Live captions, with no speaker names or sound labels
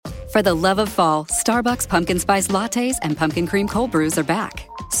For the love of fall, Starbucks Pumpkin Spice Lattes and Pumpkin Cream Cold Brews are back.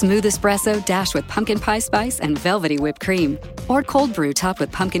 Smooth espresso dashed with pumpkin pie spice and velvety whipped cream. Or cold brew topped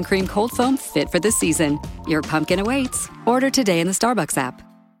with pumpkin cream cold foam fit for the season. Your pumpkin awaits. Order today in the Starbucks app.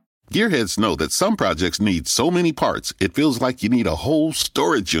 Gearheads know that some projects need so many parts, it feels like you need a whole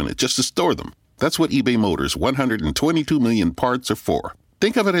storage unit just to store them. That's what eBay Motors' 122 million parts are for.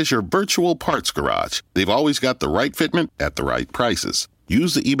 Think of it as your virtual parts garage. They've always got the right fitment at the right prices.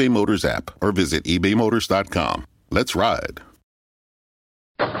 Use the eBay Motors app or visit ebaymotors.com. Let's ride.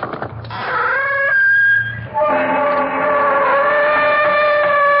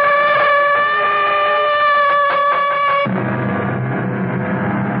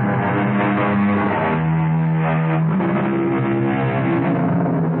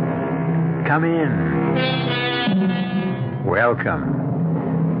 Come in.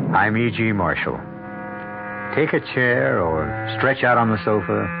 Welcome. I'm E.G. Marshall. Take a chair or stretch out on the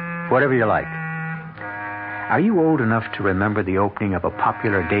sofa, whatever you like. Are you old enough to remember the opening of a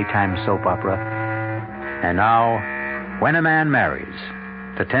popular daytime soap opera? And now, When a Man Marries,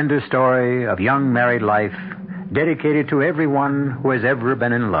 the tender story of young married life dedicated to everyone who has ever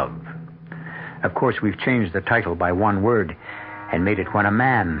been in love. Of course, we've changed the title by one word and made it When a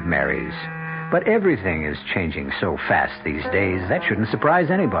Man Marries. But everything is changing so fast these days, that shouldn't surprise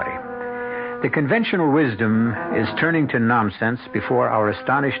anybody. The conventional wisdom is turning to nonsense before our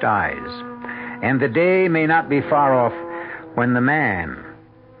astonished eyes. And the day may not be far off when the man,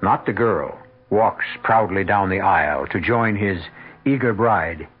 not the girl, walks proudly down the aisle to join his eager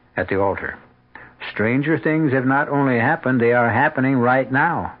bride at the altar. Stranger things have not only happened, they are happening right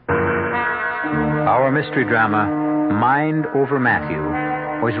now. Our mystery drama, Mind Over Matthew,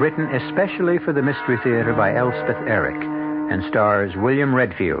 was written especially for the Mystery Theater by Elspeth Eric and stars William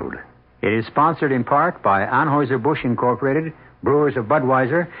Redfield. It is sponsored in part by Anheuser-Busch Incorporated, Brewers of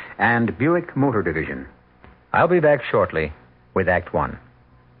Budweiser, and Buick Motor Division. I'll be back shortly with Act One.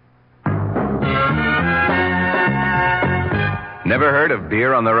 Never heard of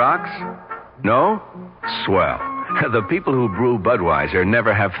beer on the rocks? No? Swell. The people who brew Budweiser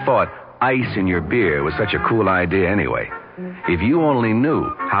never have thought ice in your beer was such a cool idea anyway. If you only knew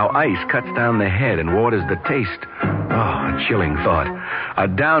how ice cuts down the head and waters the taste. Oh, a chilling thought. A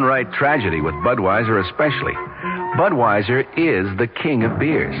downright tragedy with Budweiser especially. Budweiser is the king of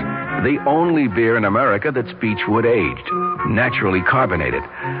beers. The only beer in America that's beechwood aged, naturally carbonated,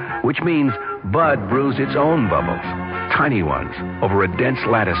 which means Bud brews its own bubbles, tiny ones, over a dense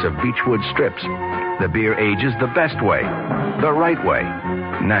lattice of beechwood strips. The beer ages the best way, the right way,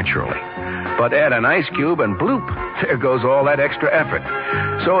 naturally. But add an ice cube and bloop, there goes all that extra effort.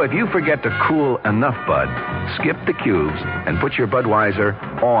 So if you forget to cool enough Bud, skip the cubes and put your Budweiser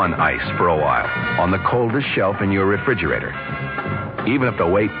on ice for a while, on the coldest shelf in your refrigerator. Even if the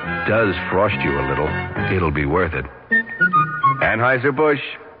wait does frost you a little, it'll be worth it. Anheuser-Busch,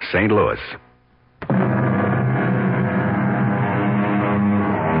 St. Louis.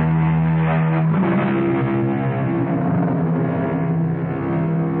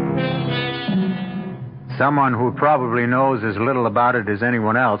 Someone who probably knows as little about it as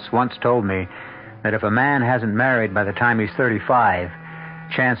anyone else once told me that if a man hasn't married by the time he's 35,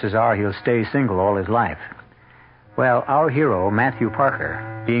 chances are he'll stay single all his life. Well, our hero, Matthew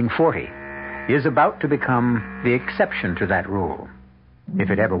Parker, being 40, is about to become the exception to that rule. If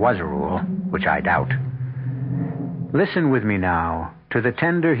it ever was a rule, which I doubt. Listen with me now to the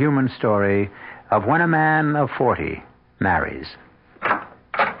tender human story of when a man of 40 marries.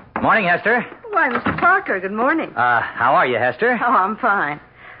 Morning, Hester. Why, Mr. Parker, good morning. How are you, Hester? Oh, I'm fine.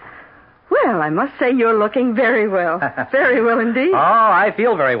 Well, I must say you're looking very well. Very well indeed. Oh, I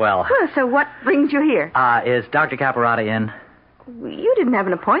feel very well. Well, so what brings you here? Is Dr. Caparata in? You didn't have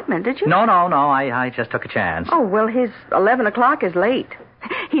an appointment, did you? No. I just took a chance. Oh, well, his 11 o'clock is late.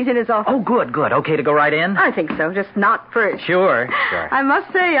 He's in his office. Oh, good. Okay to go right in? I think so, just not first. Sure. I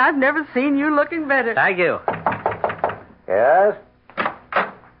must say, I've never seen you looking better. Thank you. Yes?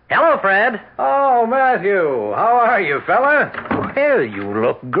 Hello, Fred. Oh, Matthew. How are you, fella? Well, you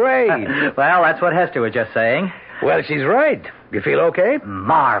look great. Well, that's what Hester was just saying. Well, she's right. You feel okay?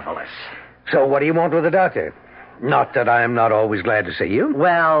 Marvelous. So what do you want with the doctor? Not that I'm not always glad to see you.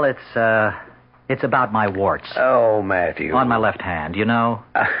 Well, it's about my warts. Oh, Matthew. On my left hand, you know.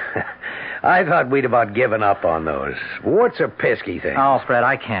 I thought we'd about given up on those. Warts are pesky things. Oh, Fred,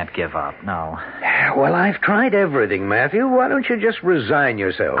 I can't give up, no. Well, I've tried everything, Matthew. Why don't you just resign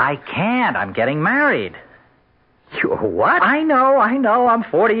yourself? I can't. I'm getting married. You're what? I know. I'm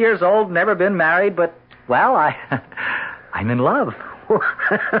 40 years old, never been married, but, well, I'm in love.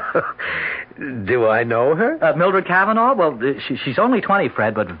 Do I know her? Mildred Cavanaugh? Well, she's only 20,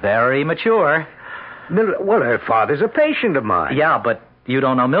 Fred, but very mature. Well, her father's a patient of mine. Yeah, but you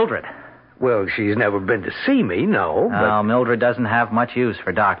don't know Mildred. Well, she's never been to see me, no. Oh, Mildred doesn't have much use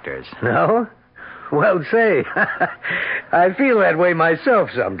for doctors. No? Well, say, I feel that way myself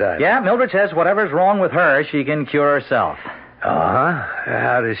sometimes. Yeah, Mildred says whatever's wrong with her, she can cure herself. Uh-huh.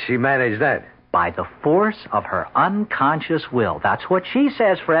 How does she manage that? By the force of her unconscious will. That's what she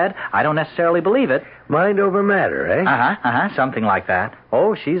says, Fred. I don't necessarily believe it. Mind over matter, eh? Something like that.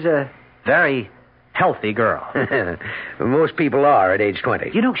 Oh, she's a very healthy girl. Most people are at age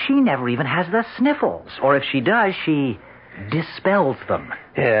 20. You know, she never even has the sniffles. Or if she does, she dispels them.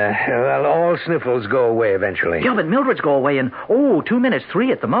 Yeah, well, all sniffles go away eventually. Yeah, but Mildred's go away in, 2 minutes,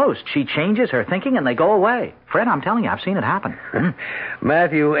 3 at the most. She changes her thinking and they go away. Fred, I'm telling you, I've seen it happen.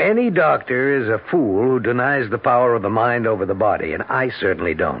 Matthew, any doctor is a fool who denies the power of the mind over the body, and I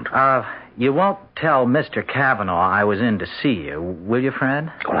certainly don't. You won't tell Mr. Cavanaugh I was in to see you, will you,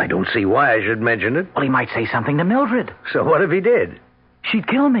 Fred? Well, I don't see why I should mention it. Well, he might say something to Mildred. So what if he did? She'd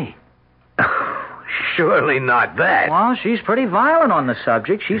kill me. Surely not that. Well, she's pretty violent on the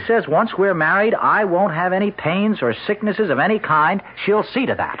subject. She says once we're married, I won't have any pains or sicknesses of any kind. She'll see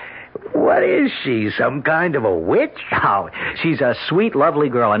to that. What is she, some kind of a witch? Oh, she's a sweet, lovely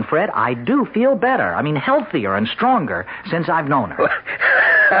girl. And, Fred, I do feel better. I mean, healthier and stronger since I've known her.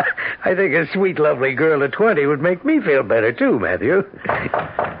 I think a sweet, lovely girl at 20 would make me feel better, too, Matthew.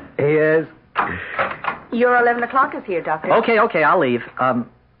 Yes. Your 11 o'clock is here, Doctor. Okay, I'll leave.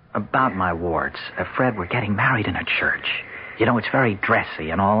 About my warts. Fred, we're getting married in a church. You know, it's very dressy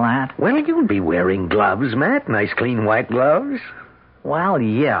and all that. Well, you'll be wearing gloves, Matt. Nice, clean, white gloves. Well,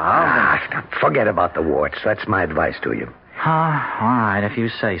 yeah. Forget about the warts. That's my advice to you. All right, if you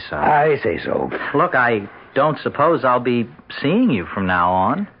say so. I say so. Look, I don't suppose I'll be seeing you from now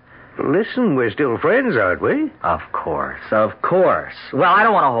on. Listen, we're still friends, aren't we? Of course. Well, I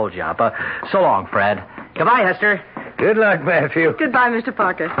don't want to hold you up. So long, Fred. Goodbye, Hester. Good luck, Matthew. Goodbye, Mr.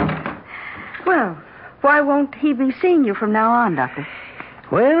 Parker. Well, why won't he be seeing you from now on, Doctor?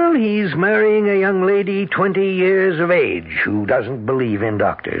 Well, he's marrying a young lady 20 years of age who doesn't believe in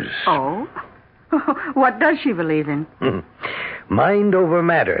doctors. Oh? What does she believe in? Mind over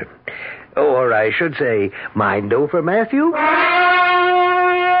matter. Or I should say, mind over Matthew.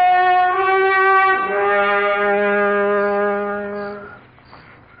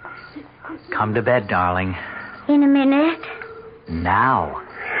 Come to bed, darling. In a minute. Now.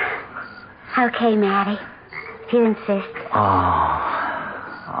 Okay, Maddie. If you insist.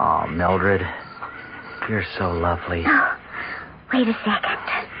 Oh, Mildred. You're so lovely. Oh, wait a second.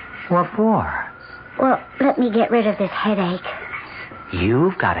 What for? Well, let me get rid of this headache.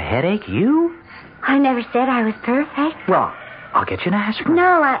 You've got a headache? You? I never said I was perfect. Well, I'll get you an aspirin.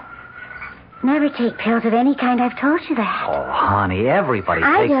 No, I never take pills of any kind. I've told you that. Oh, honey, everybody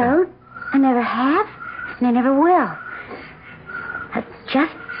I takes them. don't. I never have, and I never will.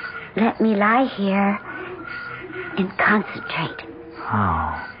 Just let me lie here and concentrate.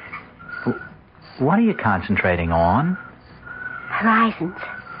 Oh. What are you concentrating on? Horizons.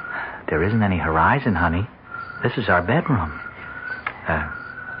 There isn't any horizon, honey. This is our bedroom.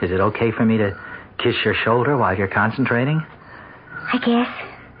 Is it okay for me to kiss your shoulder while you're concentrating? I guess.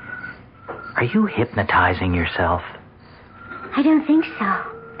 Are you hypnotizing yourself? I don't think so.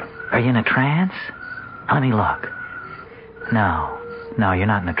 Are you in a trance? Let me look. No, you're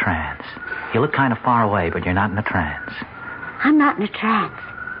not in a trance. You look kind of far away, but you're not in a trance. I'm not in a trance.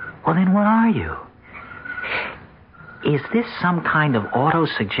 Well, then what are you? Is this some kind of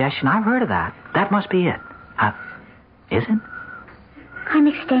auto-suggestion? I've heard of that. That must be it. Is it? I'm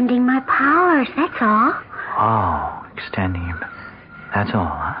extending my powers, that's all. Oh, extending your... That's all,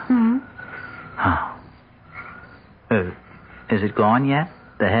 huh? Mm-hmm. Oh. Is it gone yet,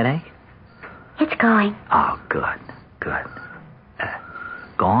 the headache? It's going. Oh, good.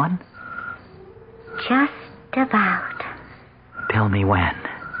 Gone? Just about. Tell me when.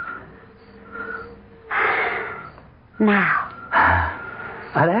 Now.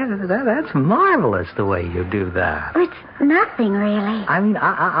 That's marvelous, the way you do that. It's nothing, really. I mean,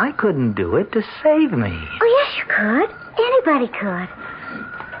 I couldn't do it to save me. Oh, yes, you could. Anybody could.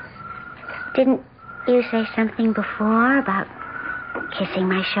 Didn't you say something before about kissing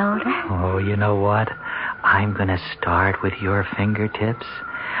my shoulder? Oh, you know what? I'm going to start with your fingertips.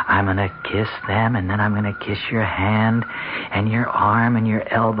 I'm going to kiss them, and then I'm going to kiss your hand and your arm and your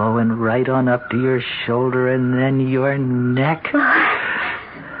elbow and right on up to your shoulder and then your neck.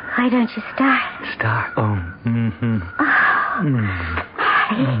 Why don't you start? Start? Oh, mm-hmm.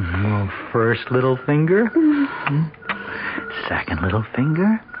 Maddie. First little finger. Second little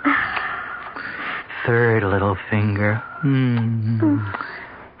finger. Third little finger.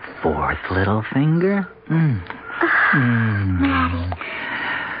 Fourth little finger. Maddie.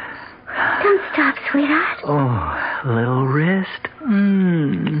 Don't stop, sweetheart. Oh, little wrist.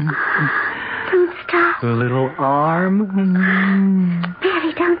 Don't stop. Little arm.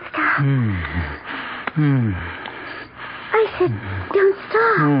 Maddie, don't stop. I said, don't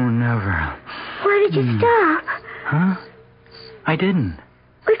stop. Oh, never. Why did you stop? Huh? I didn't.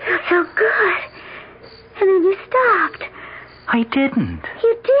 It felt so good. And then you stopped. I didn't.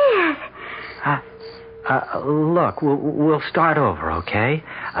 You did. Look, we'll start over, okay?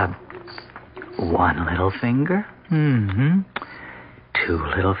 One little finger. Two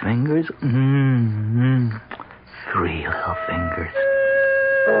little fingers. Three little fingers.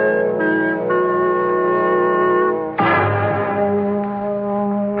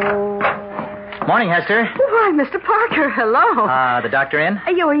 Morning, Hester. Why, Mr. Parker, hello. The doctor in?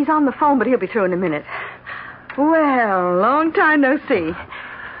 He's on the phone, but he'll be through in a minute. Well, long time no see.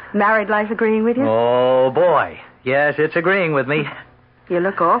 Married life agreeing with you? Oh, boy. Yes, it's agreeing with me. You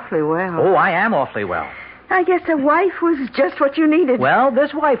look awfully well. Oh, I am awfully well. I guess a wife was just what you needed. Well,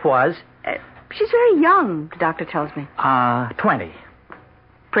 this wife was. She's very young, the doctor tells me. 20.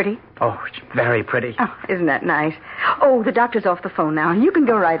 Pretty? Oh, she's very pretty. Oh, isn't that nice? Oh, the doctor's off the phone now. You can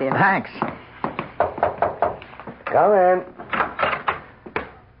go right in. Thanks. Come in.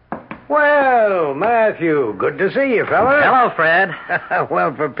 Well, Matthew, good to see you, fella. Hello, Fred.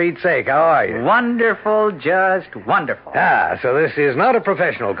 Well, for Pete's sake, how are you? Wonderful, just wonderful. So this is not a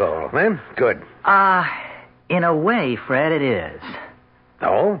professional call, eh? Good. In a way, Fred, it is.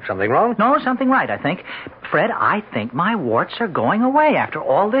 Oh, something wrong? No, something right, I think. Fred, I think my warts are going away after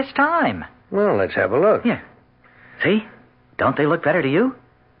all this time. Well, let's have a look. Yeah. See? Don't they look better to you?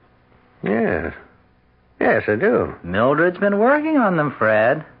 Yes. Yes, I do. Mildred's been working on them,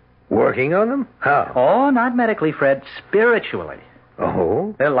 Fred. Working on them? How? Oh, not medically, Fred. Spiritually.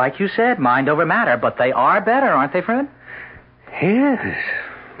 Oh? They're like you said, mind over matter, but they are better, aren't they, Fred? Yes,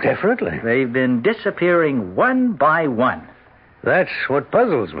 definitely. They've been disappearing one by one. That's what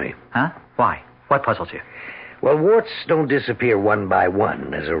puzzles me. Huh? Why? What puzzles you? Well, warts don't disappear one by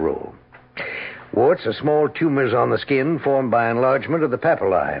one, as a rule. Warts are small tumors on the skin formed by enlargement of the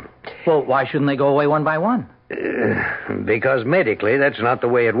papillae. Well, why shouldn't they go away one by one? Because medically, that's not the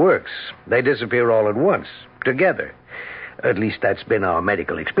way it works. They disappear all at once, together. At least that's been our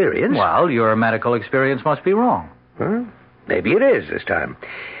medical experience. Well, your medical experience must be wrong. Huh? Maybe it is this time.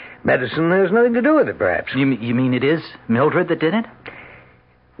 Medicine has nothing to do with it, perhaps. You mean it is Mildred that did it?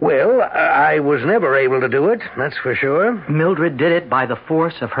 Well, I was never able to do it, that's for sure. Mildred did it by the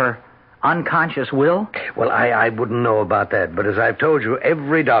force of her unconscious will? Well, I wouldn't know about that, but as I've told you,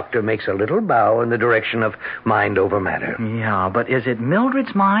 every doctor makes a little bow in the direction of mind over matter. Yeah, but is it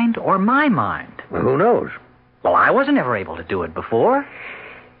Mildred's mind or my mind? Well, who knows? Well, I wasn't ever able to do it before.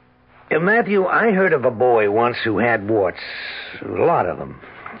 Matthew, I heard of a boy once who had warts. A lot of them.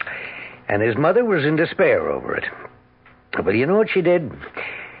 And his mother was in despair over it. But you know what she did?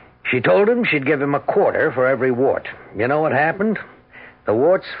 She told him she'd give him $0.25 for every wart. You know what happened? The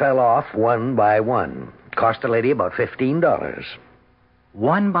warts fell off one by one. Cost the lady about $15.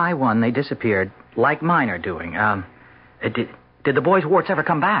 One by one, they disappeared, like mine are doing. Did the boy's warts ever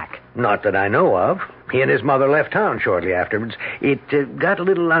come back? Not that I know of. He and his mother left town shortly afterwards. It got a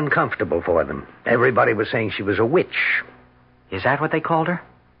little uncomfortable for them. Everybody was saying she was a witch. Is that what they called her?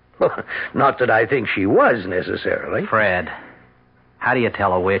 Not that I think she was, necessarily. Fred, how do you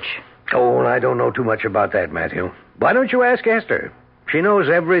tell a witch? Oh, I don't know too much about that, Matthew. Why don't you ask Esther? She knows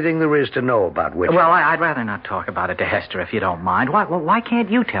everything there is to know about witches. Well, I'd rather not talk about it to Hester, if you don't mind. Why can't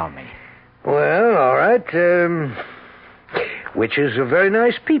you tell me? Well, all right. Witches are very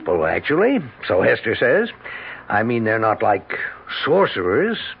nice people, actually. So Hester says. I mean, they're not like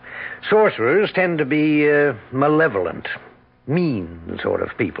sorcerers. Sorcerers tend to be malevolent, mean sort of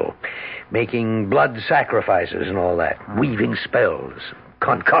people, making blood sacrifices and all that, weaving spells,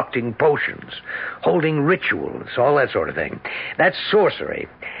 concocting potions, holding rituals, all that sort of thing. That's sorcery.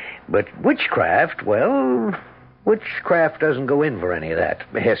 But witchcraft, well, witchcraft doesn't go in for any of that,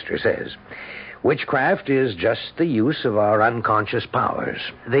 Hester says. Witchcraft is just the use of our unconscious powers.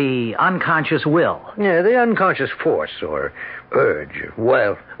 The unconscious will. Yeah, the unconscious force or urge,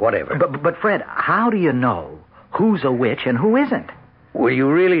 well, whatever. But Fred, how do you know who's a witch and who isn't? Well,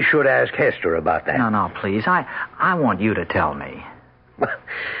 you really should ask Hester about that. No, please. I want you to tell me.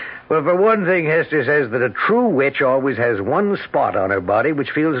 Well, for one thing, Hester says that a true witch always has one spot on her body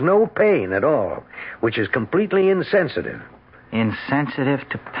which feels no pain at all, which is completely insensitive. Insensitive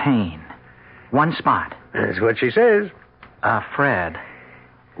to pain. One spot. That's what she says. Fred,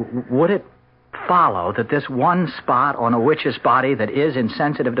 would it follow that this one spot on a witch's body that is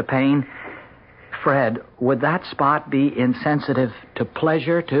insensitive to pain, Fred, would that spot be insensitive to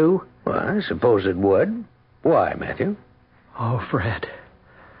pleasure, too? Well, I suppose it would. Why, Matthew? Oh, Fred,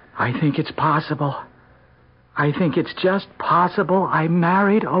 I think it's possible. I think it's just possible I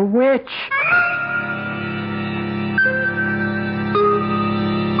married a witch.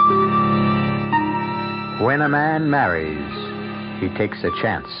 When a man marries, he takes a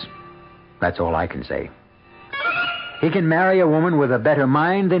chance. That's all I can say. He can marry a woman with a better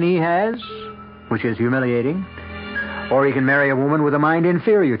mind than he has, which is humiliating, or he can marry a woman with a mind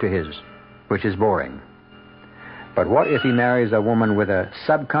inferior to his, which is boring. But what if he marries a woman with a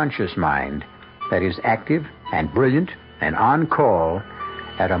subconscious mind that is active and brilliant and on call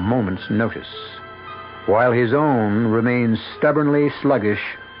at a moment's notice, while his own remains stubbornly sluggish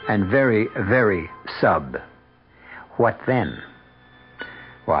and very, very sub? What then?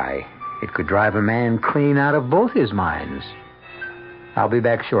 Why, it could drive a man clean out of both his minds. I'll be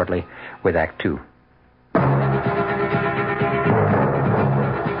back shortly with Act Two.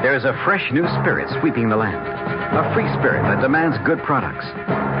 There's a fresh new spirit sweeping the land. A free spirit that demands good products.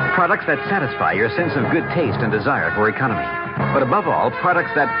 Products that satisfy your sense of good taste and desire for economy. But above all,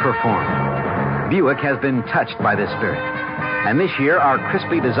 products that perform. Buick has been touched by this spirit. And this year, our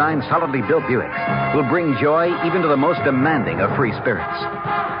crisply designed, solidly built Buicks will bring joy even to the most demanding of free spirits.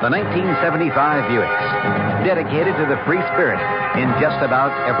 The 1975 Buicks, dedicated to the free spirit in just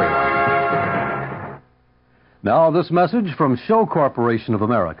about everyone. Now, this message from Show Corporation of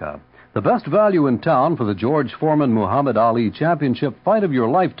America. The best value in town for the George Foreman Muhammad Ali Championship Fight of Your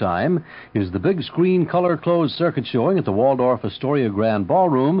Lifetime is the big screen color closed circuit showing at the Waldorf Astoria Grand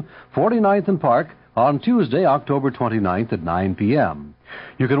Ballroom, 49th and Park, on Tuesday, October 29th at 9 p.m.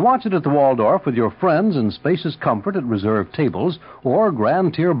 You can watch it at the Waldorf with your friends in spacious comfort at reserved tables or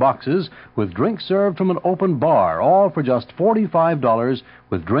grand tier boxes with drinks served from an open bar, all for just $45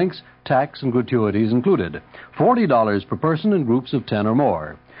 with drinks, tax, and gratuities included. $40 per person in groups of 10 or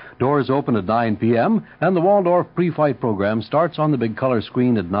more. Doors open at 9 p.m., and the Waldorf pre-fight program starts on the big color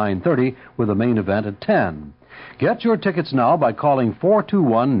screen at 9:30 with the main event at 10. Get your tickets now by calling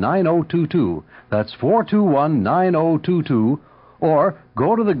 421-9022. That's 421-9022. Or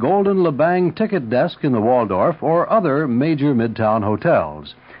go to the Golden Lebang ticket desk in the Waldorf or other major midtown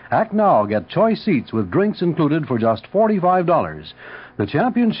hotels. Act now. Get choice seats with drinks included for just $45. The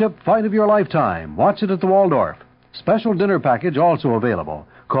championship fight of your lifetime. Watch it at the Waldorf. Special dinner package also available.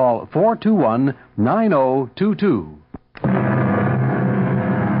 Call 421-9022.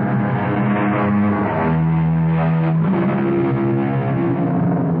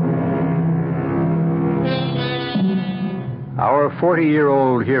 Our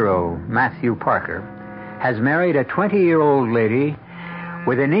 40-year-old hero, Matthew Parker, has married a 20-year-old lady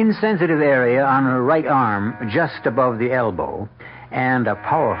with an insensitive area on her right arm just above the elbow and a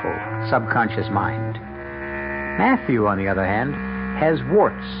powerful subconscious mind. Matthew, on the other hand, has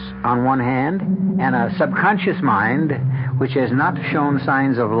warts on one hand and a subconscious mind which has not shown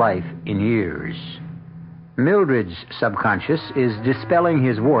signs of life in years. Mildred's subconscious is dispelling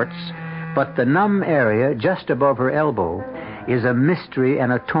his warts, but the numb area just above her elbow is a mystery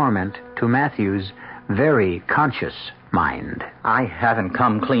and a torment to Matthew's very conscious mind. I haven't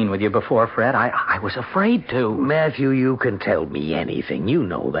come clean with you before, Fred. I was afraid to. Matthew, you can tell me anything. You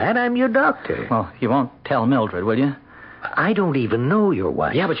know that. I'm your doctor. Well, you won't tell Mildred, will you? I don't even know your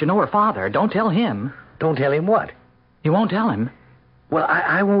wife. Yeah, but you know her father. Don't tell him. Don't tell him what? You won't tell him? Well,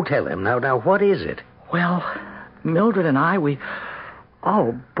 I won't tell him. Now, what is it? Well, Mildred and I,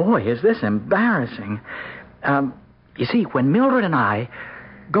 Oh, boy, is this embarrassing. You see, when Mildred and I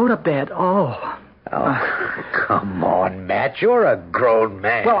go to bed, come on, Matt. You're a grown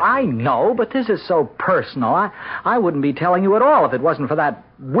man. Well, I know, but this is so personal. I wouldn't be telling you at all if it wasn't for that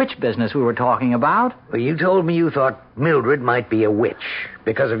witch business we were talking about. Well, you told me you thought Mildred might be a witch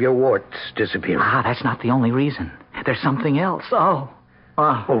because of your warts disappearing. That's not the only reason. There's something else. Well,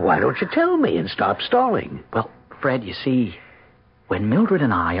 why don't you tell me and stop stalling? Well, Fred, you see, when Mildred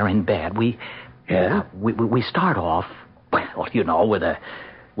and I are in bed, we start off, well, you know, with a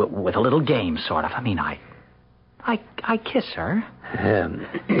little game, sort of. I mean, I kiss her.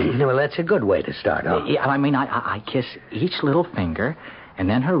 Well, that's a good way to start off. Yeah, I mean, I kiss each little finger, and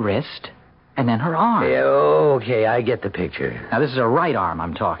then her wrist, and then her arm. Yeah, okay, I get the picture. Now, this is her right arm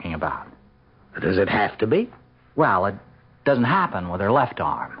I'm talking about. Does it have to be? Well, it doesn't happen with her left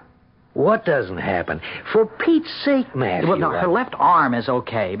arm. What doesn't happen? For Pete's sake, Matthew. Well, no, her left arm is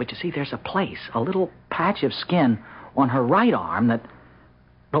okay, but you see, there's a little patch of skin on her right arm that,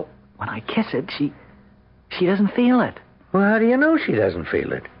 well, when I kiss it, she doesn't feel it. Well, how do you know she doesn't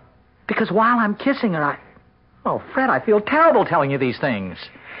feel it? Because while I'm kissing her, Oh, Fred, I feel terrible telling you these things.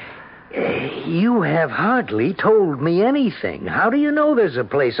 You have hardly told me anything. How do you know there's a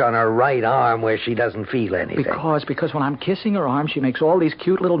place on her right arm where she doesn't feel anything? Because when I'm kissing her arm, she makes all these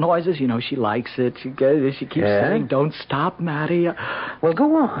cute little noises. You know, she likes it. She keeps saying, "Don't stop, Matty." Well,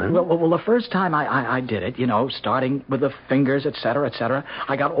 go on. Well, the first time I did it, you know, starting with the fingers, etc., etc.,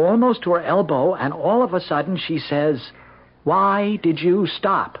 I got almost to her elbow, and all of a sudden she says, "Why did you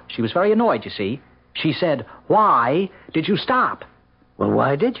stop?" She was very annoyed, you see. She said, "Why did you stop?" Well,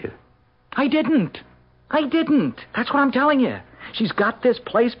 why did you? I didn't. That's what I'm telling you. She's got this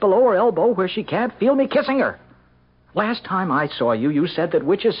place below her elbow where she can't feel me kissing her. Last time I saw you, you said that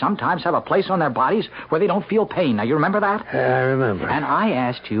witches sometimes have a place on their bodies where they don't feel pain. Now, you remember that? I remember. And I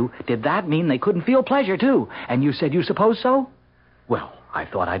asked you, did that mean they couldn't feel pleasure, too? And you said you suppose so? Well, I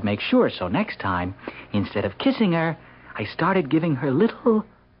thought I'd make sure, so next time, instead of kissing her, I started giving her little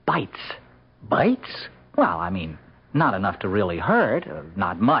bites. Bites? Well, I mean, not enough to really hurt.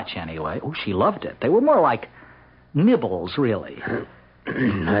 Not much, anyway. Oh, she loved it. They were more like nibbles, really.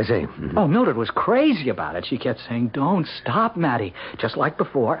 I see. Oh, Mildred was crazy about it. She kept saying, "Don't stop, Matty," just like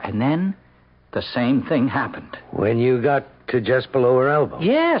before. And then the same thing happened. When you got to just below her elbow?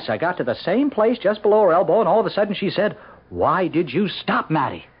 Yes, I got to the same place just below her elbow, and all of a sudden she said, "Why did you stop,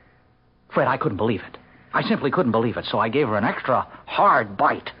 Matty?" Fred, I couldn't believe it. I simply couldn't believe it, so I gave her an extra hard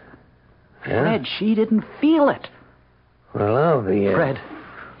bite. Yeah? Fred, she didn't feel it. Well, I'll be... Fred,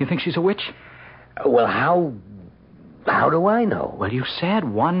 you think she's a witch? Well, how do I know? Well, you said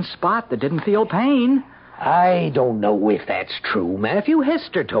one spot that didn't feel pain. I don't know if that's true. Matthew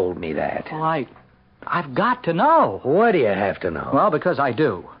Hester told me that. Well, I've got to know. Why do you have to know? Well, because I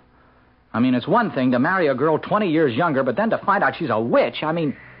do. I mean, it's one thing to marry a girl 20 years younger, but then to find out she's a witch, I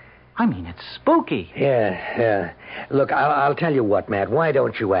mean, it's spooky. Yeah. Look, I'll tell you what, Matt. Why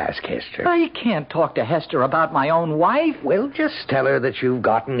don't you ask Hester? I can't talk to Hester about my own wife. Well, just tell her that you've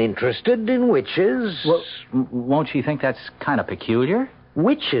gotten interested in witches. Well, won't she think that's kind of peculiar?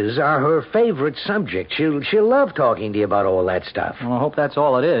 Witches are her favorite subject. She'll love talking to you about all that stuff. Well, I hope that's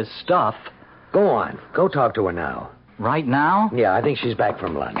all it is, stuff. Go on. Go talk to her now. Right now? Yeah, I think she's back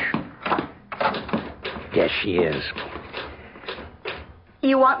from lunch. Yes, she is.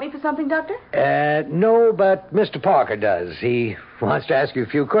 You want me for something, Doctor? No, but Mr. Parker does. He wants to ask you a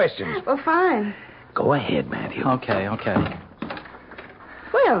few questions. Well, fine. Go ahead, Matthew. Okay.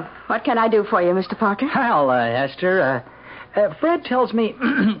 Well, what can I do for you, Mr. Parker? Well, Hester, Fred tells me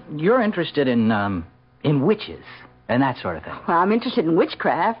you're interested in witches and that sort of thing. Well, I'm interested in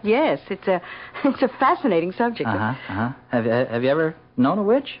witchcraft, yes. It's a fascinating subject. Have you ever known a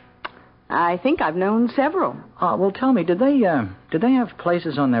witch? I think I've known several. Well, tell me, did they have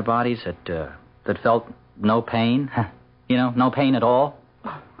places on their bodies that felt no pain? You know, no pain at all?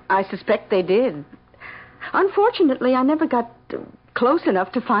 I suspect they did. Unfortunately, I never got close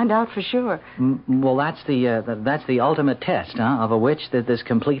enough to find out for sure. Well, that's the ultimate test, of a witch, that this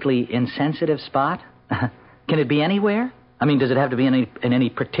completely insensitive spot. Can it be anywhere? I mean, does it have to be in any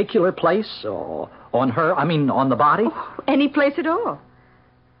particular place or on her? I mean, on the body? Oh, any place at all.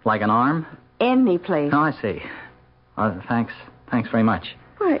 Like an arm? Any place. Oh, I see. Thanks very much.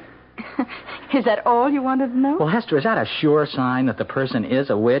 What? Is that all you wanted to know? Well, Hester, is that a sure sign that the person is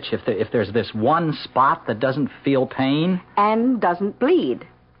a witch if there's this one spot that doesn't feel pain? And doesn't bleed.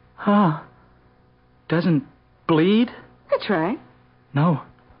 Doesn't bleed? That's right. No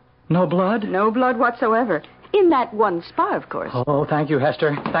blood? No blood whatsoever. In that one spot, of course. Oh, thank you,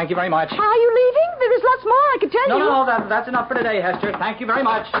 Hester. Thank you very much. Are you leaving? There's lots more I could tell you. No, that's enough for today, Hester. Thank you very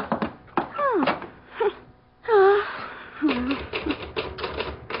much.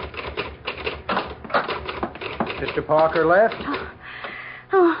 Mr. Parker left?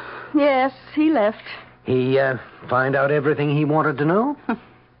 Oh, yes, he left. He find out everything he wanted to know?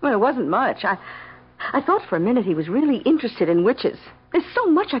 Well, it wasn't much. I thought for a minute he was really interested in witches. There's so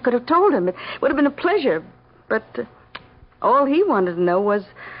much I could have told him. It would have been a pleasure. But all he wanted to know was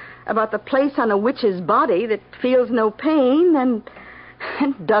about the place on a witch's body that feels no pain and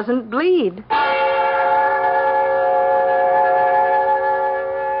doesn't bleed.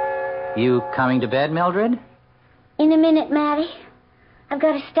 You coming to bed, Mildred? In a minute, Matty. I've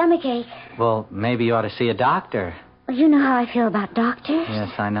got a stomachache. Well, maybe you ought to see a doctor. Well, you know how I feel about doctors.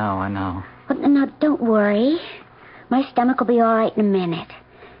 Yes, I know. Well, no, don't worry. My stomach will be all right in a minute.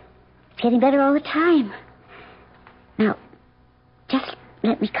 It's getting better all the time. Now, just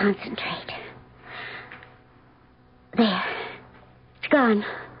let me concentrate. There. It's gone.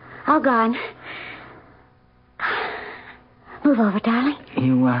 All gone. Move over, darling.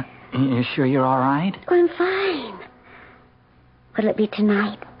 You sure you're all right? Oh, I'm fine. What'll it be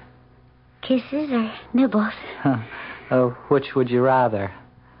tonight? Kisses or nibbles? Which would you rather?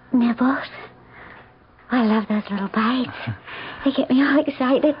 Nibbles. I love those little bites. They get me all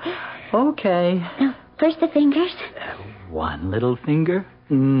excited. Okay. Now, first the fingers. One little finger.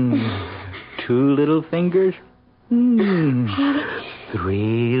 Two little fingers. Three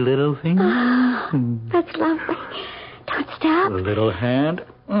little fingers. Oh, that's lovely. Don't stop. Little hand.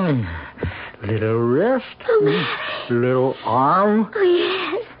 Little wrist. Oh, Mary. Little arm. Oh,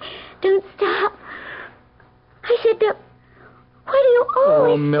 yes. Don't stop. I said, why do you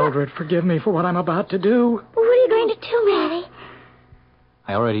always... Oh, Mildred, forgive me for what I'm about to do. What are you going to do, Matty?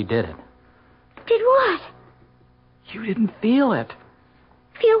 I already did it. Did what? You didn't feel it.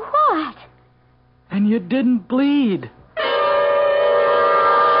 Feel what? And you didn't bleed.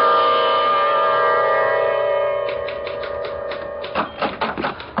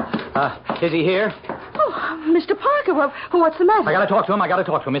 Is he here? Oh, Mr. Parker, what's the matter? I gotta talk to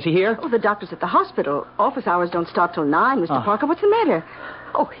him. Is he here? Oh, the doctor's at the hospital. Office hours don't start till 9, Mr. Parker. What's the matter?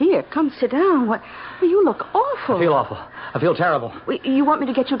 Oh, here, come sit down. What? Well, you look awful. I feel awful. I feel terrible. You want me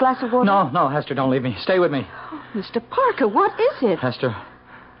to get you a glass of water? No, Hester, don't leave me. Stay with me. Oh, Mr. Parker, what is it? Hester,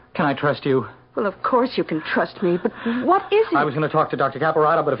 can I trust you? Well, of course you can trust me, but what is it? I was going to talk to Dr.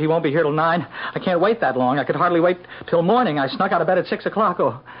 Caparotto, but if he won't be here till 9, I can't wait that long. I could hardly wait till morning. I snuck out of bed at 6 o'clock.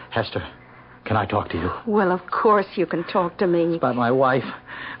 Oh, Hester, can I talk to you? Well, of course you can talk to me. It's about my wife.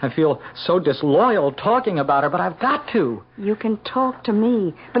 I feel so disloyal talking about her, but I've got to. You can talk to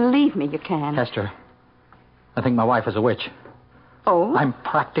me. Believe me, you can. Hester, I think my wife is a witch. Oh? I'm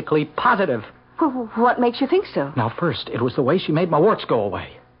practically positive. Well, what makes you think so? Now, first, it was the way she made my warts go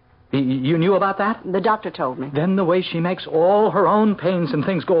away. You knew about that? The doctor told me. Then the way she makes all her own pains and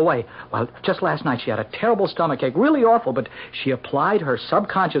things go away. Well, just last night she had a terrible stomachache, really awful, but she applied her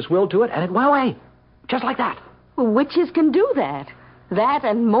subconscious will to it, and it went away. Just like that. Well, witches can do that. That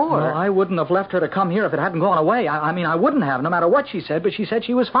and more. Well, I wouldn't have left her to come here if it hadn't gone away. I mean, I wouldn't have, no matter what she said, but she said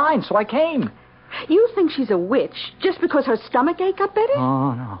she was fine, so I came. You think she's a witch just because her stomachache got better?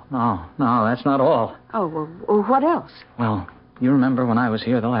 Oh, no, that's not all. Oh, well, what else? Well, you remember when I was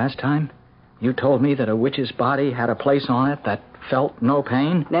here the last time? You told me that a witch's body had a place on it that felt no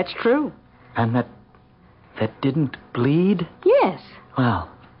pain? That's true. And that didn't bleed? Yes. Well,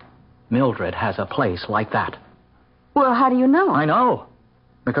 Mildred has a place like that. Well, how do you know? I know.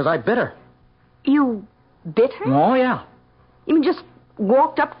 Because I bit her. You bit her? Oh, yeah. You mean just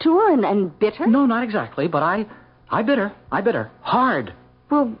walked up to her and bit her? No, not exactly, but I bit her. I bit her. Hard.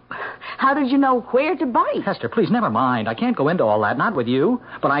 Well, how did you know where to bite? Hester, please, never mind. I can't go into all that, not with you.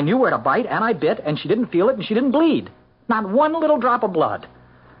 But I knew where to bite, and I bit, and she didn't feel it, and she didn't bleed. Not one little drop of blood.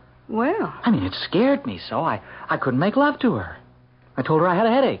 Well. I mean, it scared me so I couldn't make love to her. I told her I had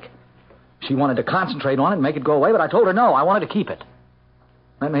a headache. She wanted to concentrate on it and make it go away, but I told her no, I wanted to keep it.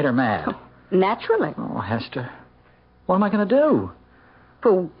 That made her mad. Oh, naturally. Oh, Hester, what am I going to do?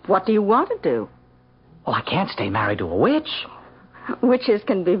 Well, what do you want to do? Well, I can't stay married to a witch. Witches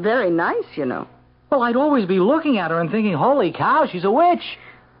can be very nice, you know. Well, I'd always be looking at her and thinking, holy cow, she's a witch.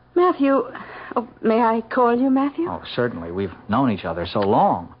 Matthew, may I call you Matthew? Oh, certainly. We've known each other so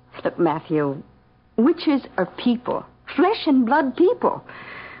long. Look, Matthew, witches are people, flesh and blood people.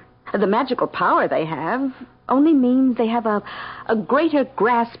 The magical power they have only means they have a greater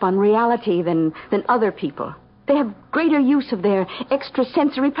grasp on reality than other people. They have greater use of their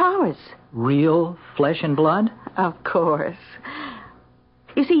extrasensory powers. Real flesh and blood? Of course.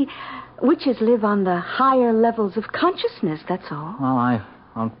 You see, witches live on the higher levels of consciousness, that's all. Well,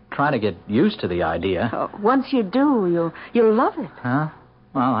 I'll try to get used to the idea. Oh, once you do, you'll love it. Huh?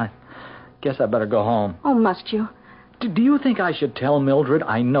 Well, I guess I better go home. Oh, must you? Do you think I should tell Mildred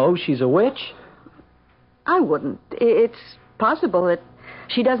I know she's a witch? I wouldn't. It's possible that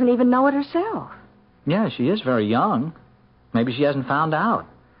she doesn't even know it herself. Yeah, she is very young. Maybe she hasn't found out.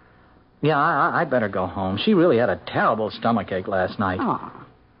 Yeah, I'd better go home. She really had a terrible stomachache last night. Oh.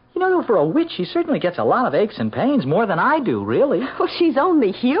 You know, for a witch, she certainly gets a lot of aches and pains, more than I do, really. Well, she's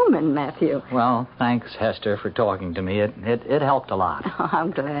only human, Matthew. Well, thanks, Hester, for talking to me. It helped a lot. Oh,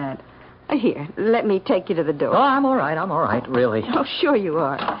 I'm glad. Here, let me take you to the door. Oh, I'm all right, really. Oh, sure you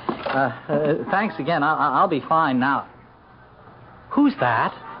are. Thanks again. I'll be fine now. Who's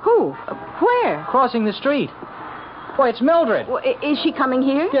that? Who? Where? Crossing the street. Boy, it's Mildred. Well, is she coming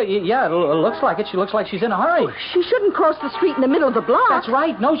here? Yeah, it looks like it. She looks like she's in a hurry. Oh, she shouldn't cross the street in the middle of the block. That's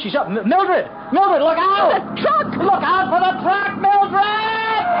right. No, she's up. Mildred, look out! The truck! Look out for the truck, Mildred!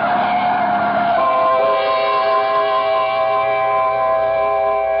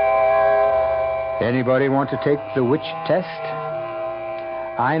 Anybody want to take the witch test?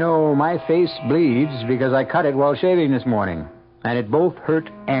 I know my face bleeds because I cut it while shaving this morning, and it both hurt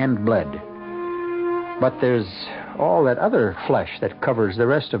and bled. But there's all that other flesh that covers the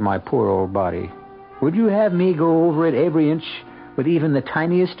rest of my poor old body. Would you have me go over it every inch with even the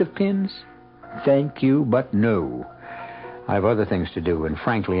tiniest of pins? Thank you, but no. I've other things to do, and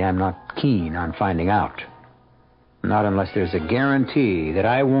frankly, I'm not keen on finding out. Not unless there's a guarantee that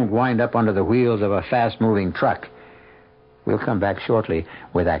I won't wind up under the wheels of a fast-moving truck. We'll come back shortly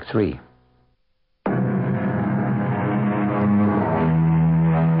with Act 3.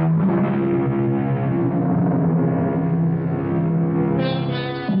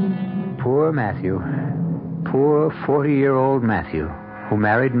 Poor Matthew. Poor 40-year-old Matthew, who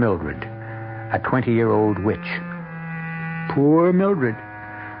married Mildred, a 20-year-old witch. Poor Mildred,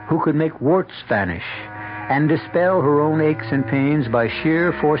 who could make warts vanish and dispel her own aches and pains by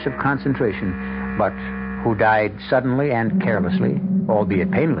sheer force of concentration, but who died suddenly and carelessly,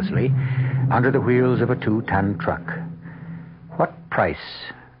 albeit painlessly, under the wheels of a 2-ton truck. What price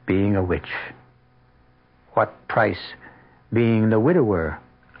being a witch? What price being the widower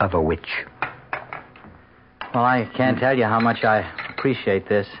of a witch? Well, I can't tell you how much I appreciate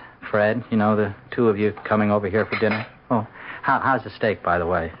this, Fred. You know, the two of you coming over here for dinner. Oh, how's the steak, by the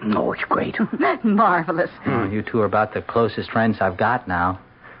way? Oh, it's great. Marvelous. Oh, you two are about the closest friends I've got now.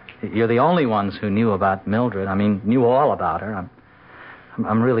 You're the only ones who knew about Mildred. I mean, knew all about her.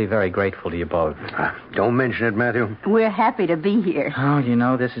 I'm really very grateful to you both. Don't mention it, Matthew. We're happy to be here. Oh, you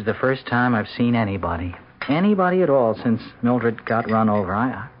know, this is the first time I've seen anybody at all since Mildred got run over.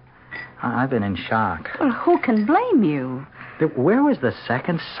 I've been in shock. Well, who can blame you? Where was the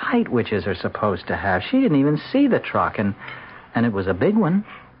second sight witches are supposed to have? She didn't even see the truck, and it was a big one.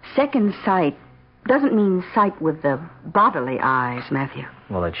 Second sight doesn't mean sight with the bodily eyes, Matthew.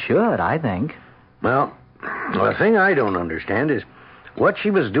 Well, it should, I think. Well, the thing I don't understand is what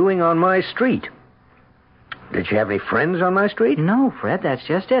she was doing on my street. Did she have any friends on my street? No, Fred, that's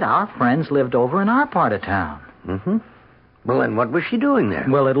just it. Our friends lived over in our part of town. Mm-hmm. Well, then what was she doing there?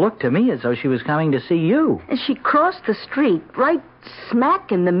 Well, it looked to me as though she was coming to see you. And she crossed the street right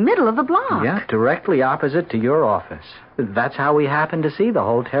smack in the middle of the block. Yeah, directly opposite to your office. That's how we happened to see the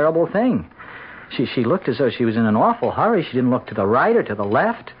whole terrible thing. She looked as though she was in an awful hurry. She didn't look to the right or to the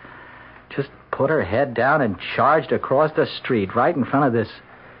left. Just put her head down and charged across the street right in front of this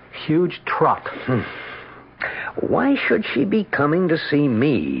huge truck. Why should she be coming to see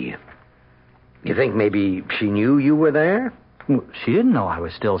me? You think maybe she knew you were there? She didn't know I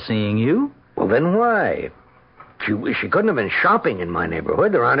was still seeing you. Well, then why? She couldn't have been shopping in my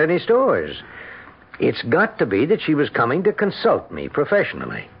neighborhood. There aren't any stores. It's got to be that she was coming to consult me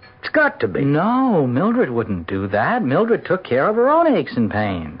professionally. It's got to be. No, Mildred wouldn't do that. Mildred took care of her own aches and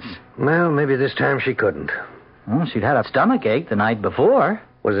pains. Well, maybe this time she couldn't. Well, she'd had a stomach ache the night before.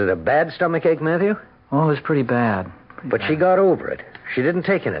 Was it a bad stomach ache, Matthew? Oh, it was pretty bad. But she got over it. She didn't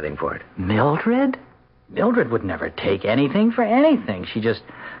take anything for it. Mildred? Mildred would never take anything for anything. She just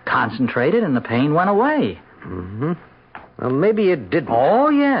concentrated and the pain went away. Mm-hmm. Well, maybe it didn't. Oh,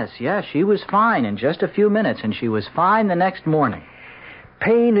 yes. She was fine in just a few minutes, and she was fine the next morning.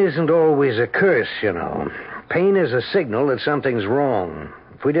 Pain isn't always a curse, you know. Pain is a signal that something's wrong.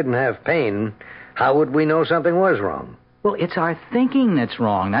 If we didn't have pain, how would we know something was wrong? Well, it's our thinking that's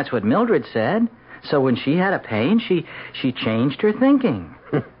wrong. That's what Mildred said. So when she had a pain, she changed her thinking.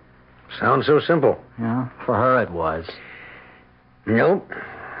 Sounds so simple. Yeah, for her it was. Nope.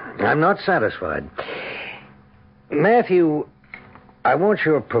 I'm not satisfied. Matthew, I want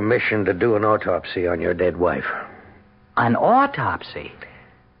your permission to do an autopsy on your dead wife. An autopsy?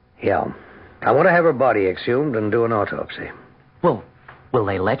 Yeah. I want to have her body exhumed and do an autopsy. Well, will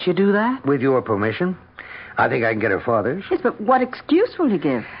they let you do that? With your permission. I think I can get her father's. Yes, but what excuse will you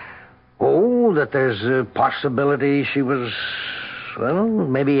give? Oh, that there's a possibility she was, well,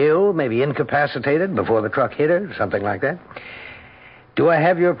 maybe ill, maybe incapacitated before the truck hit her, something like that. Do I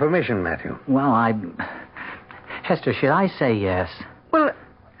have your permission, Matthew? Well, Hester, should I say yes? Well,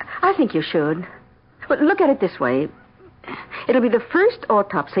 I think you should. But look at it this way. It'll be the first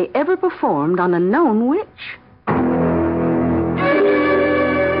autopsy ever performed on a known witch.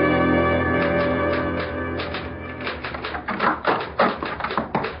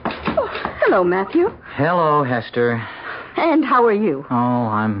 Hello, Matthew. Hello, Hester. And how are you? Oh,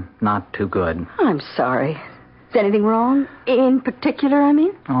 I'm not too good. I'm sorry. Is anything wrong? In particular, I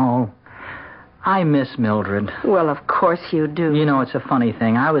mean? Oh, I miss Mildred. Well, of course you do. You know, it's a funny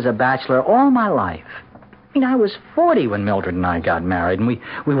thing. I was a bachelor all my life. I mean, I was 40 when Mildred and I got married, and we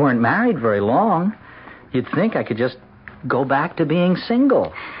weren't married very long. You'd think I could just go back to being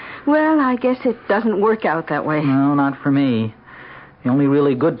single. Well, I guess it doesn't work out that way. No, not for me. The only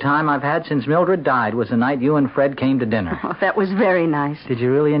really good time I've had since Mildred died was the night you and Fred came to dinner. Oh, that was very nice. Did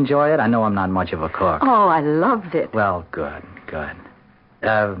you really enjoy it? I know I'm not much of a cook. Oh, I loved it. Well, good.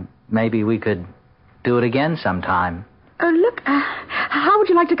 Maybe we could do it again sometime. Look, how would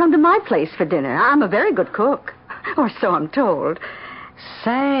you like to come to my place for dinner? I'm a very good cook. Or so I'm told.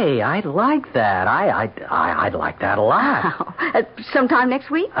 Say, I'd like that. I'd like that a lot. Sometime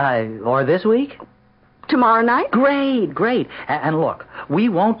next week? Or this week? Tomorrow night? Great. And look, we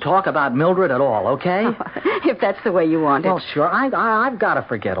won't talk about Mildred at all, okay? If that's the way you want it. Well, sure. I've got to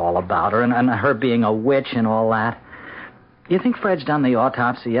forget all about her and her being a witch and all that. You think Fred's done the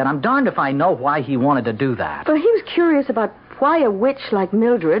autopsy yet? I'm darned if I know why he wanted to do that. Well, he was curious about why a witch like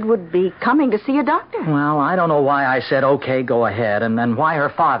Mildred would be coming to see a doctor. Well, I don't know why I said, okay, go ahead, and then why her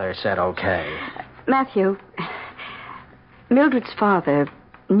father said okay. Matthew, Mildred's father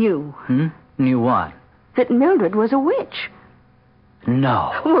knew. Knew what? That Mildred was a witch.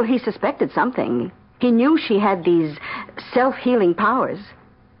 No. Well, he suspected something. He knew she had these self-healing powers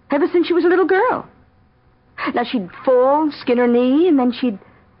ever since she was a little girl. Now, she'd fall, skin her knee, and then she'd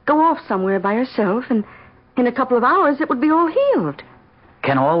go off somewhere by herself, and in a couple of hours it would be all healed.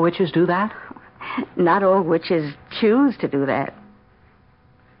 Can all witches do that? Not all witches choose to do that.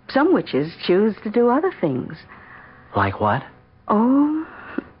 Some witches choose to do other things. Like what? Oh,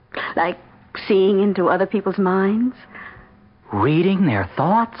 like seeing into other people's minds. Reading their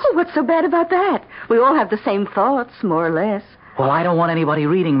thoughts? Oh, what's so bad about that? We all have the same thoughts, more or less. Well, I don't want anybody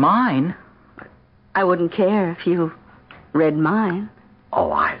reading mine. I wouldn't care if you read mine.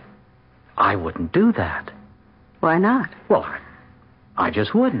 Oh, I wouldn't do that. Why not? Well, I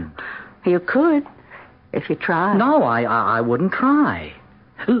just wouldn't. You could, if you tried. No, I wouldn't try.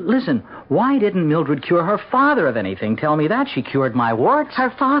 Listen, why didn't Mildred cure her father of anything? Tell me that. She cured my warts.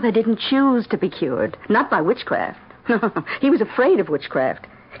 Her father didn't choose to be cured, not by witchcraft. He was afraid of witchcraft.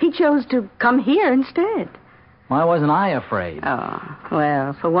 He chose to come here instead. Why wasn't I afraid? Oh,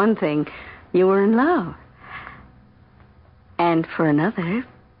 well, for one thing, you were in love. And for another...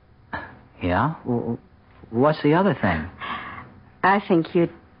 Yeah? What's the other thing? I think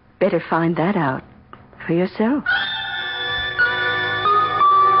you'd better find that out for yourself.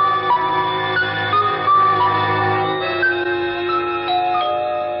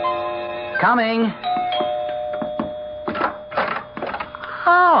 Coming.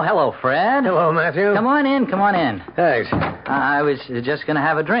 Oh, hello, Fred. Hello, Matthew. Come on in. Thanks. I was just going to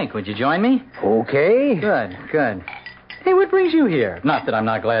have a drink. Would you join me? Okay. Good. Hey, what brings you here? Not that I'm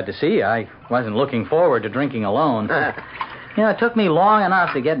not glad to see you. I wasn't looking forward to drinking alone. It took me long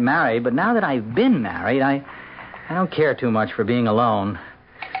enough to get married, but now that I've been married, I don't care too much for being alone.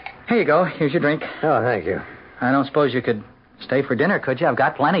 Here you go. Here's your drink. Oh, thank you. I don't suppose you could stay for dinner, could you? I've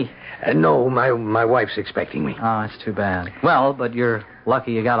got plenty. No, my wife's expecting me. Oh, it's too bad. Well, but you're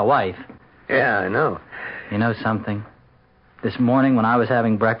lucky you got a wife. Yeah, I know. You know something? This morning when I was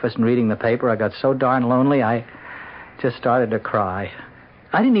having breakfast and reading the paper, I got so darn lonely, I just started to cry.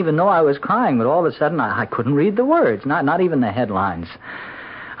 I didn't even know I was crying, but all of a sudden I couldn't read the words, not even the headlines.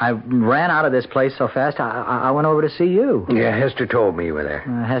 I ran out of this place so fast, I went over to see you. Yeah, Hester told me you were there.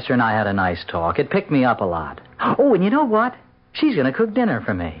 Hester and I had a nice talk. It picked me up a lot. Oh, and you know what? She's going to cook dinner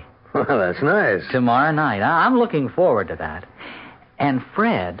for me. Well, that's nice. Tomorrow night. I'm looking forward to that. And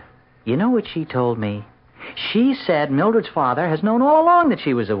Fred, you know what she told me? She said Mildred's father has known all along that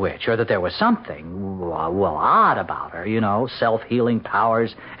she was a witch, or that there was something, well, odd about her, self-healing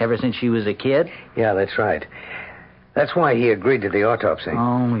powers ever since she was a kid. Yeah, that's right. That's why he agreed to the autopsy.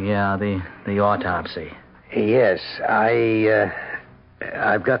 Oh, yeah, the autopsy. Yes,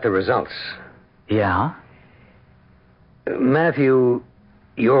 I've got the results. Yeah? Matthew,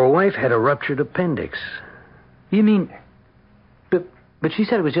 your wife had a ruptured appendix. You mean... But she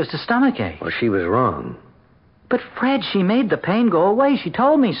said it was just a stomachache. Well, she was wrong. But, Fred, she made the pain go away. She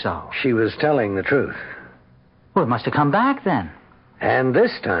told me so. She was telling the truth. Well, it must have come back then. And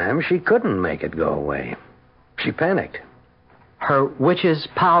this time, she couldn't make it go away. She panicked. Her witch's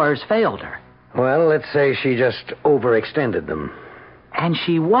powers failed her. Well, let's say she just overextended them. And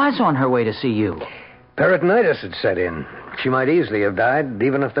she was on her way to see you. Peritonitis had set in. She might easily have died,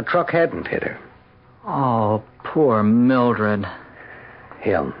 even if the truck hadn't hit her. Oh, poor Mildred.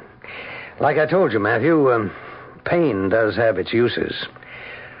 Yeah. Like I told you, Matthew, pain does have its uses.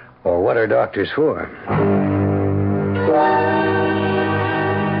 Or what are doctors for?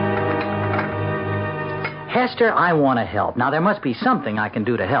 Hester, I want to help. Now, there must be something I can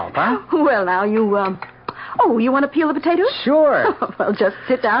do to help, huh? Well, now, you want to peel the potatoes? Sure. Well, just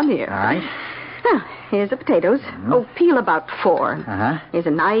sit down here. All right. Now, here's the potatoes. Oh, peel about 4. Uh-huh. Here's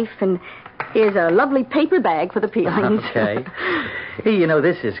a knife, and here's a lovely paper bag for the peelings. Okay. Hey, you know,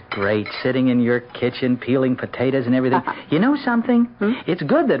 this is great, sitting in your kitchen, peeling potatoes and everything. You know something? It's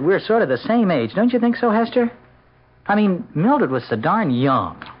good that we're sort of the same age. Don't you think so, Hester? I mean, Mildred was so darn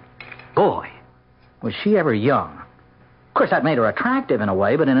young. Boy, was she ever young. Of course, that made her attractive in a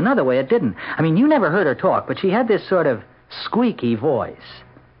way, but in another way it didn't. I mean, you never heard her talk, but she had this sort of squeaky voice.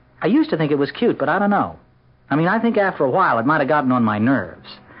 I used to think it was cute, but I don't know. I mean, I think after a while it might have gotten on my nerves.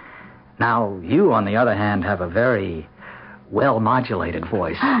 Now, you, on the other hand, have a very well-modulated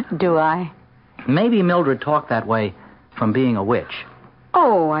voice. Do I? Maybe Mildred talked that way from being a witch.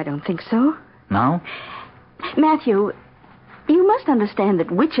 Oh, I don't think so. No? Matthew, you must understand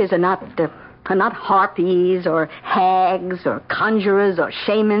that witches are not harpies or hags or conjurers or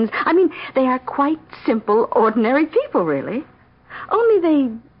shamans. I mean, they are quite simple, ordinary people, really. Only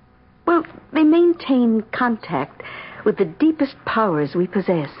they maintain contact with the deepest powers we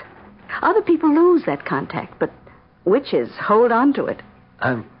possess. Other people lose that contact, but witches hold on to it.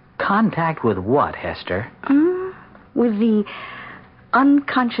 Contact with what, Hester? With the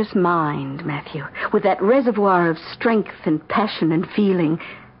unconscious mind, Matthew. With that reservoir of strength and passion and feeling.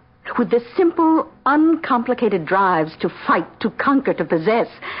 With the simple, uncomplicated drives to fight, to conquer, to possess,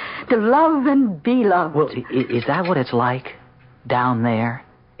 to love and be loved. Well, is that what it's like down there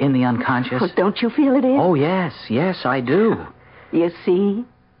in the unconscious? Well, don't you feel it is? Oh, yes, I do. You see?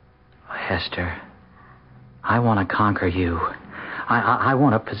 Hester, I want to conquer you. I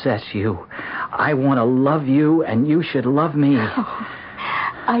want to possess you. I want to love you, and you should love me. Oh,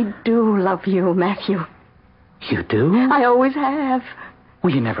 I do love you, Matthew. You do? I always have.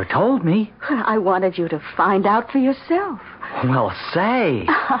 Well, you never told me. I wanted you to find out for yourself. Well, say.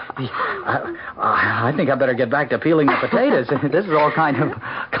 I think I better get back to peeling the potatoes. This is all kind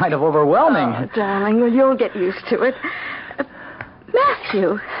of overwhelming. Oh, darling, well, you'll get used to it.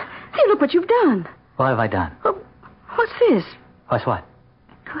 Matthew, hey, look what you've done. What have I done? What's this? What's what?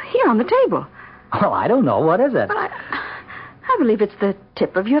 Here on the table. Well, I don't know. What is it? Well, I believe it's the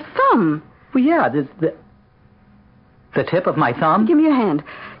tip of your thumb. Well, yeah, the tip of my thumb? Give me your hand.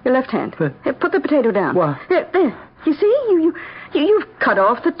 Your left hand. Here, put the potato down. What? There. You see? You've cut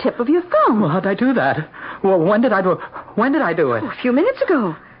off the tip of your thumb. Well, how'd I do that? Well, when did I do it? Oh, a few minutes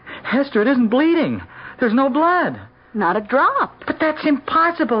ago. Hester, it isn't bleeding. There's no blood. Not a drop. But that's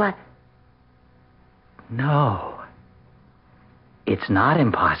impossible. No. It's not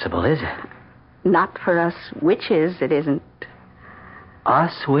impossible, is it? Not for us witches, it isn't.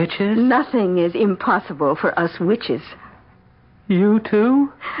 Us witches? Nothing is impossible for us witches. You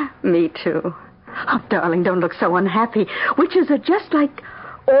too? Me too. Oh, darling, don't look so unhappy. Witches are just like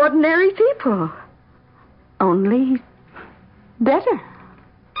ordinary people. Only better.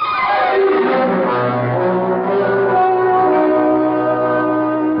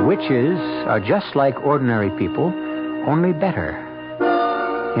 Witches are just like ordinary people, only better.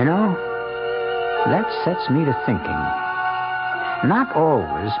 You know, that sets me to thinking. Not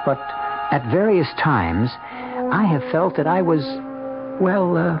always, but at various times, I have felt that I was,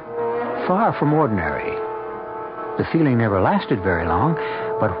 far from ordinary. The feeling never lasted very long,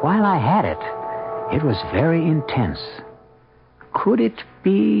 but while I had it, it was very intense. Could it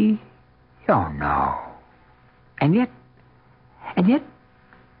be? Oh, no. And yet,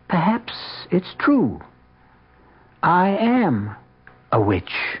 perhaps it's true. I am a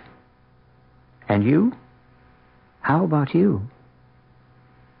witch. And you? How about you?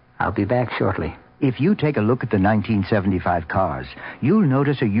 I'll be back shortly. If you take a look at the 1975 cars, you'll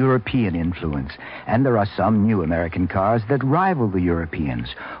notice a European influence. And there are some new American cars that rival the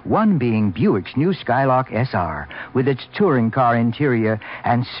Europeans. One being Buick's new Skylark SR, with its touring car interior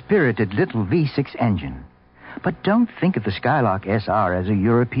and spirited little V6 engine. But don't think of the Skylark SR as a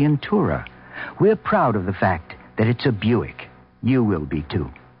European tourer. We're proud of the fact that it's a Buick. You will be, too.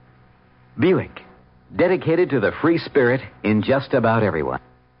 Buick, dedicated to the free spirit in just about everyone.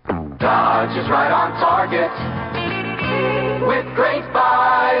 Dodge is right on target with great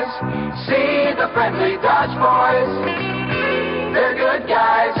buys. See the friendly Dodge boys. They're good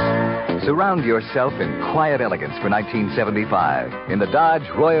guys. Surround yourself in quiet elegance for 1975 in the Dodge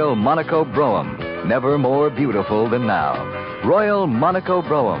Royal Monaco Brougham. Never more beautiful than now. Royal Monaco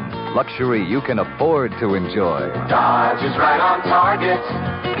Brougham. Luxury you can afford to enjoy. Dodge is right on target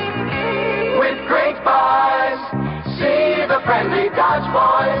with great buys. See the friendly Dodge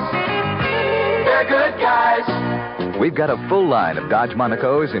boys. They're good guys. We've got a full line of Dodge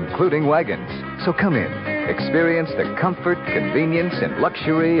Monacos, including wagons. So come in. Experience the comfort, convenience, and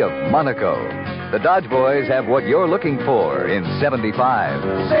luxury of Monaco. The Dodge Boys have what you're looking for in 75.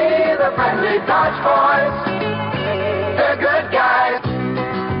 See the friendly Dodge Boys. They're good guys.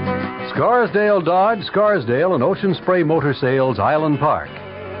 Scarsdale Dodge, Scarsdale, and Ocean Spray Motor Sales, Island Park.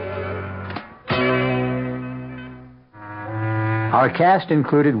 Our cast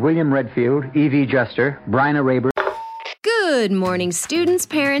included William Redfield, Evie Juster, Bryna Raber. Good morning, students,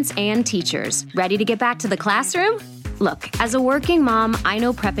 parents, and teachers. Ready to get back to the classroom? Look, as a working mom, I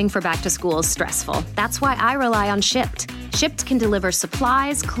know prepping for back to school is stressful. That's why I rely on Shipt. Shipt can deliver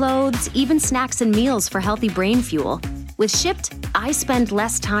supplies, clothes, even snacks and meals for healthy brain fuel. With Shipt, I spend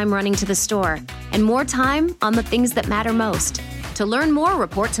less time running to the store and more time on the things that matter most. To learn more,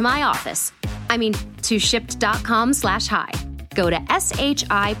 report to my office. To shipt.com/hi. Go to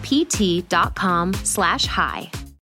shipt.com/hi.